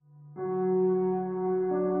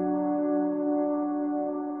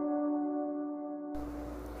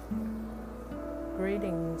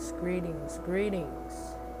Greetings, greetings, greetings.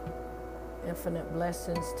 Infinite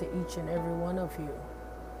blessings to each and every one of you.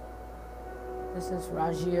 This is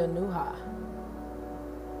Rajia Nuha,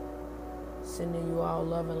 sending you all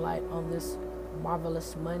love and light on this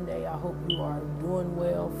marvelous Monday. I hope you are doing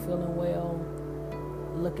well, feeling well,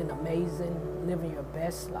 looking amazing, living your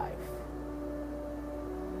best life.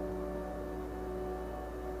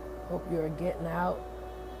 Hope you're getting out,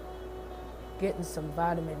 getting some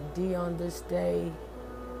vitamin D on this day,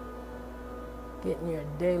 getting your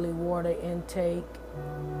daily water intake,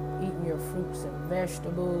 eating your fruits and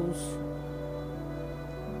vegetables.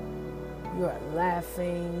 You are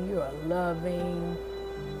laughing, you are loving.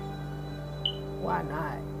 Why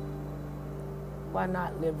not? Why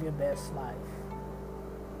not live your best life?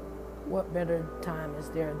 What better time is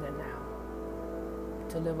there than now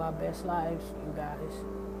to live our best lives, you guys?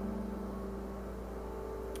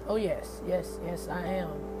 Oh yes, I am,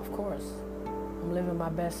 of course. I'm living my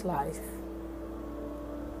best life.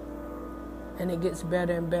 And it gets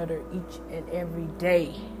better and better each and every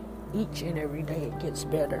day. Each and every day it gets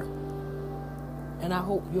better. And I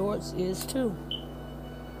hope yours is too.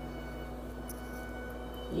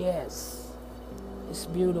 Yes, it's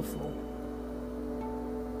beautiful.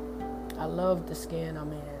 I love the skin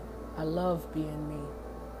I'm in. I love being me.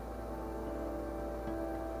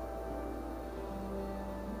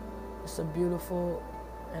 It's a beautiful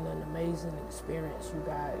and an amazing experience, you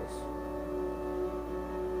guys.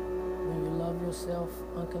 When you love yourself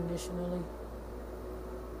unconditionally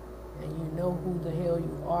and you know who the hell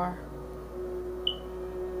you are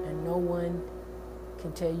and no one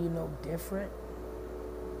can tell you no different,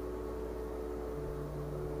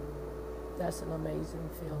 that's an amazing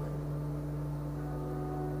feeling.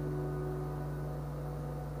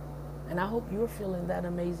 And I hope you're feeling that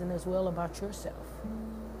amazing as well about yourself.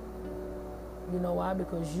 You know why?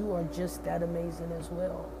 Because you are just that amazing as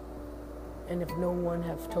well. And if no one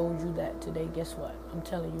have told you that today, guess what? I'm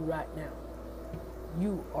telling you right now.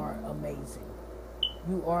 You are amazing.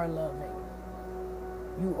 You are loving.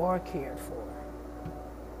 You are cared for.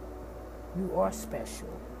 You are special.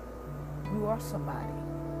 You are somebody.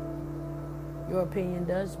 Your opinion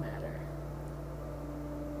does matter.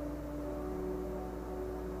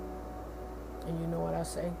 And you know what I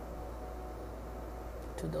say?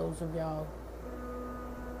 To those of y'all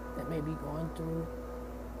that may be going through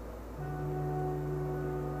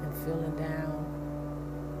and feeling down,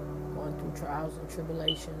 going through trials and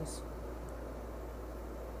tribulations,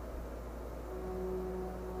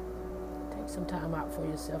 take some time out for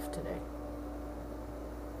yourself today.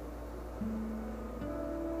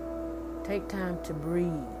 Take time to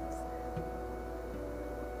breathe.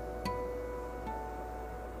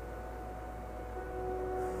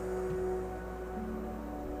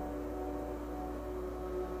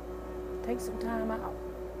 Take some time out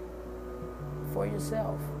for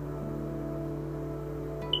yourself.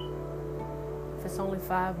 If it's only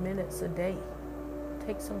 5 minutes a day,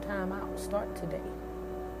 take some time out. Start today.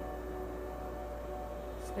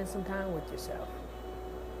 Spend some time with yourself.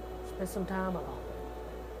 Spend some time alone.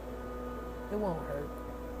 It won't hurt.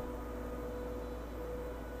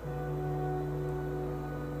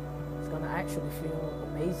 It's going to actually feel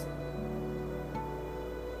amazing.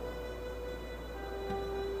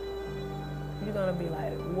 You're going to be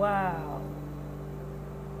like, wow,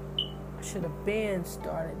 I should have been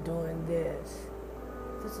started doing this.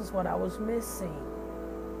 This is what I was missing.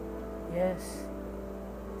 Yes,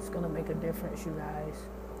 it's going to make a difference, you guys.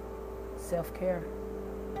 Self-care.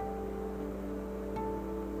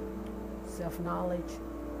 Self-knowledge.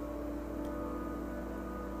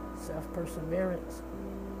 Self-perseverance.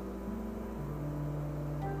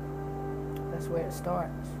 That's where it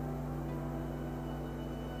starts.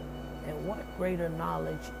 And what greater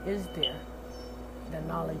knowledge is there than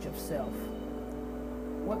knowledge of self?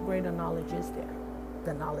 What greater knowledge is there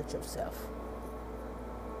than knowledge of self?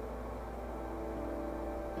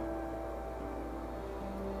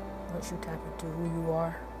 Once you tap into who you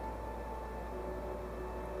are,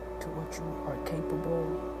 to what you are capable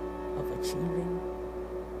of achieving,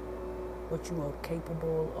 what you are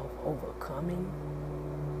capable of overcoming,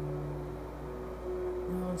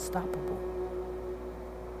 you're unstoppable.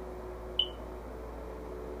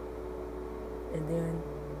 And then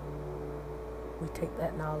we take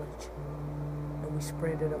that knowledge and we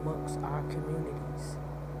spread it amongst our communities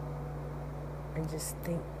and just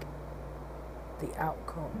think the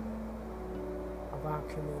outcome of our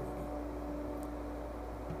community.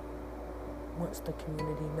 Once the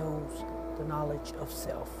community knows the knowledge of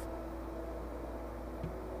self,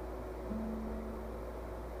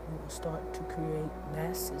 we will start to create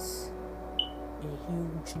masses in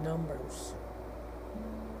huge numbers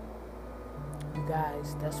You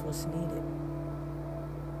guys, that's what's needed.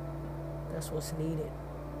 That's what's needed.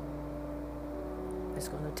 It's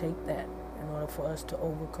going to take that in order for us to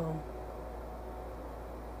overcome.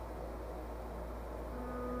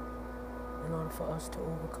 In order for us to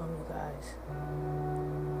overcome, you guys,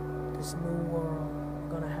 this new world, we're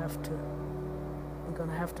gonna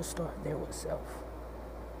have to start there with self.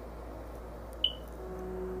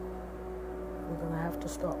 We're gonna have to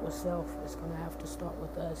start with self. It's gonna have to start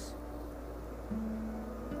with us.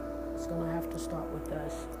 It's gonna have to start with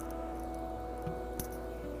us.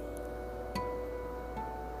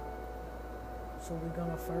 So we're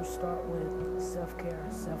gonna first start with self-care,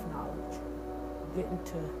 self-knowledge, getting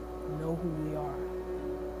to know who we are.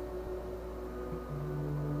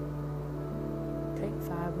 Take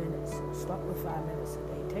 5 minutes. Start with 5 minutes a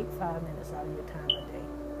day. Take 5 minutes out of your time a day.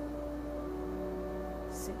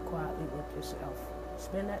 Sit quietly with yourself.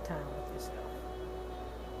 Spend that time with yourself.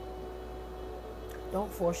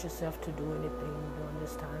 Don't force yourself to do anything during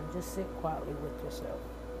this time. Just sit quietly with yourself.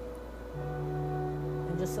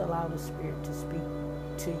 And just allow the Spirit to speak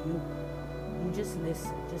to you. You just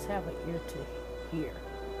listen. Just have an ear to hear.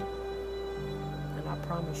 And I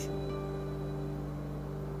promise you,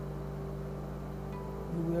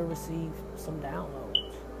 you will receive some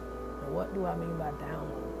downloads. And what do I mean by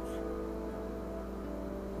downloads?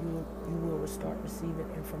 You will start receiving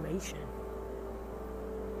information.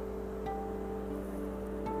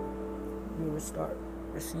 You will start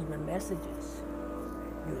receiving messages.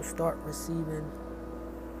 You will start receiving,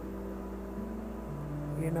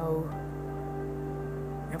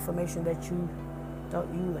 information that you thought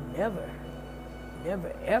you would never,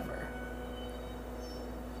 ever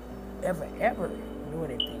knew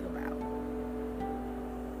anything about.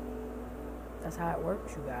 That's how it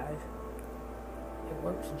works, you guys. It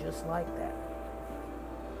works just like that.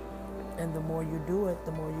 And the more you do it,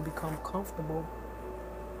 the more you become comfortable,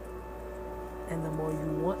 and the more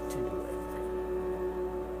you want to do it.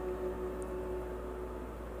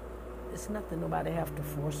 It's nothing nobody have to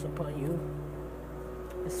force upon you.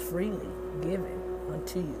 It's freely given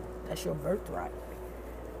unto you. That's your birthright.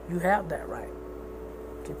 You have that right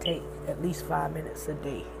to take at least 5 minutes a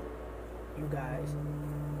day. You guys,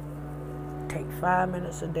 take 5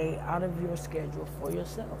 minutes a day out of your schedule for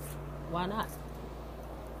yourself. Why not?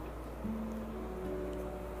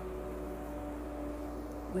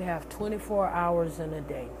 We have 24 hours in a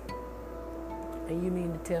day. And you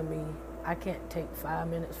mean to tell me I can't take 5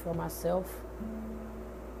 minutes for myself?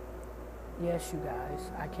 Yes, you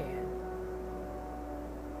guys, I can.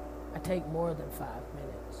 I take more than 5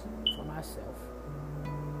 minutes for myself.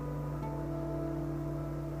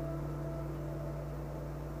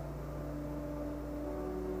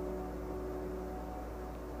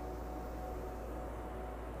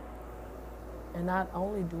 And not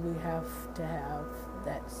only do we have to have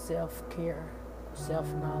that self-care,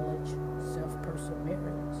 self-knowledge,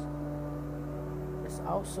 self-perseverance, it's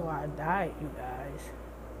also our diet, you guys,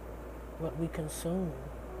 what we consume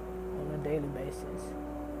on a daily basis.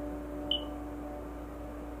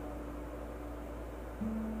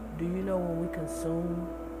 Do you know when we consume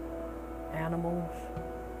animals,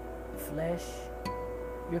 flesh,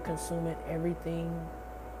 you're consuming everything,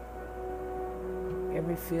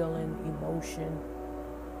 every feeling, emotion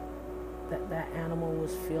that animal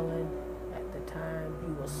was feeling at the time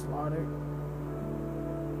he was slaughtered.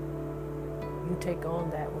 You take on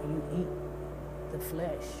that when you eat the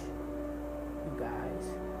flesh, you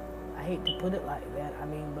guys. I hate to put it like that,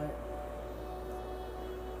 but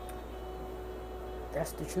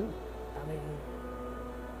that's the truth.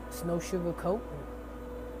 It's no sugar coating.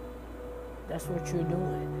 That's what you're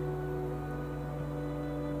doing.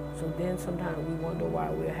 So then sometimes we wonder why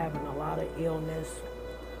we're having a lot of illness,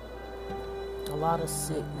 a lot of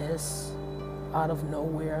sickness out of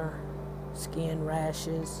nowhere, skin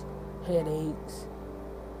rashes, headaches,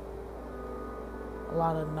 a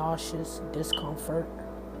lot of nauseous discomfort.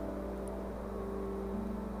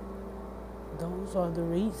 Those are the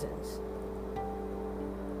reasons.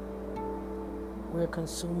 We're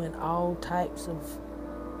consuming all types of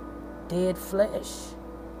dead flesh,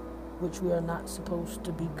 which we are not supposed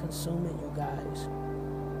to be consuming, you guys.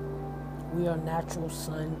 We are natural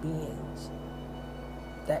sun beings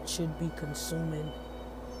that should be consuming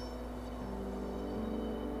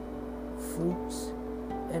fruits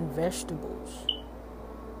and vegetables.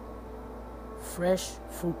 Fresh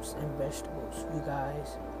fruits and vegetables, you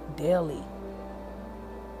guys, daily.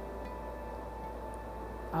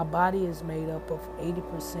 Our body is made up of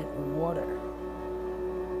 80% water.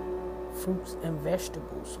 Fruits and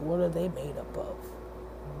vegetables, what are they made up of?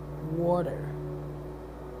 Water.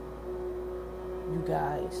 You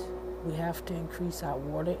guys, We have to increase our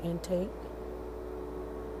water intake.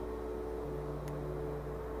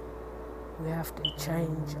 We have to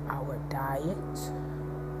change our diets.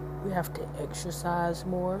 We have to exercise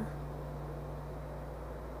more.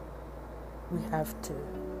 We have to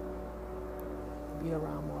be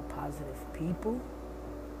around more positive people.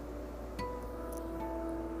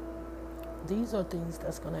 These are things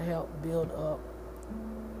that's going to help build up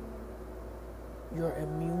your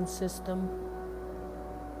immune system,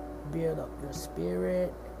 build up your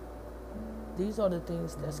spirit. These are the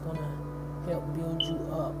things that's going to help build you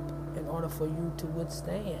up in order for you to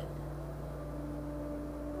withstand.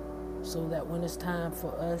 So that when it's time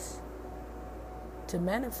for us to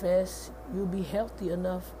manifest, you'll be healthy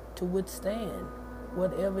enough to withstand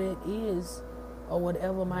whatever it is or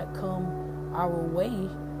whatever might come our way.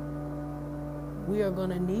 We are going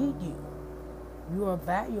to need you. You are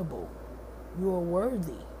valuable. You are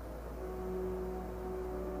worthy.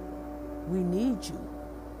 We need you.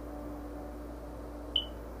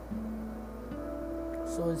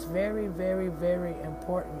 So it's very, very, very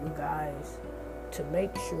important, you guys, to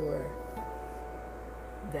make sure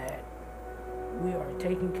that we are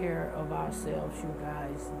taking care of ourselves, you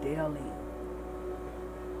guys, daily.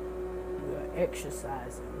 We are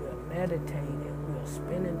exercising. We are meditating. We are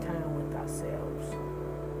spending time with ourselves.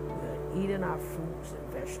 We are eating our fruits and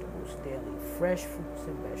vegetables daily, fresh fruits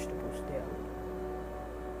and vegetables daily.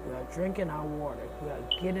 We are drinking our water. We are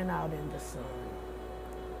getting out in the sun.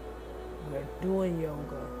 We are doing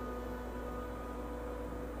yoga.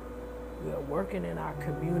 We are working in our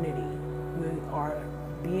community. We are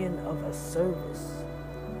being of a service.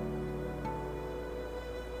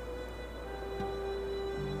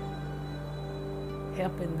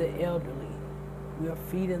 Helping the elderly. We are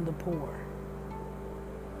feeding the poor.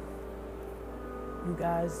 You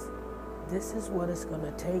guys, this is what it's going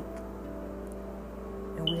to take.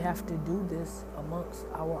 And we have to do this amongst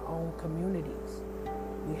our own communities.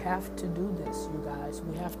 We have to do this, you guys.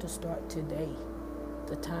 We have to start today.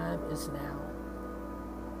 The time is now.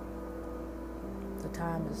 The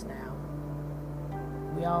time is now.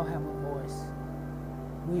 We all have a voice.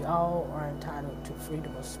 We all are entitled to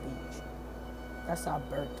freedom of speech. That's our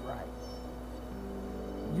birthright.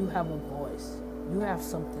 You have a voice. You have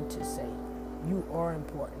something to say. You are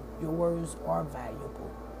important. Your words are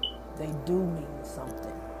valuable. They do mean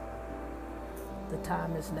something. The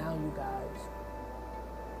time is now, you guys.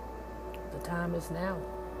 The time is now.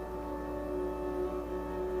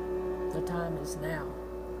 The time is now.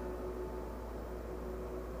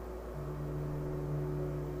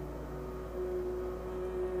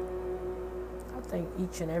 I thank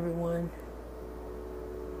each and every one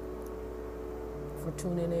for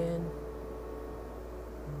tuning in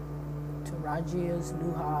to Rajia's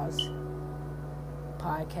Nuhas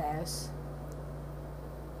podcast.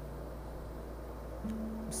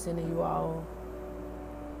 I'm sending you all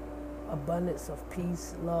abundance of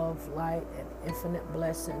peace, love, light, and infinite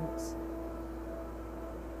blessings.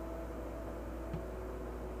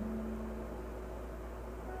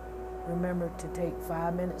 Remember to take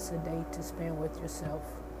 5 minutes a day to spend with yourself.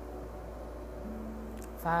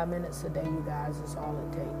 5 minutes a day, you guys, is all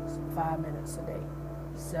it takes. 5 minutes a day.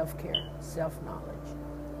 Self-care, self-knowledge.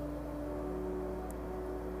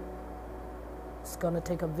 It's going to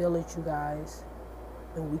take a village, you guys,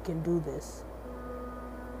 and we can do this.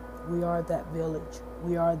 We are that village.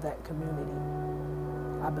 We are that community.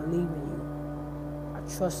 I believe in you.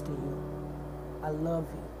 I trust in you. I love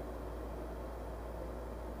you.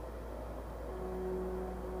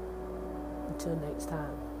 Until next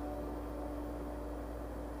time,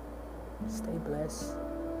 stay blessed.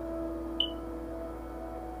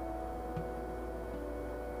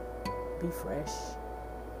 Be fresh.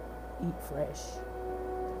 Eat fresh.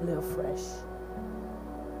 Live fresh.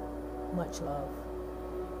 Much love.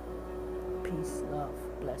 Peace, love,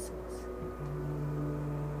 blessings.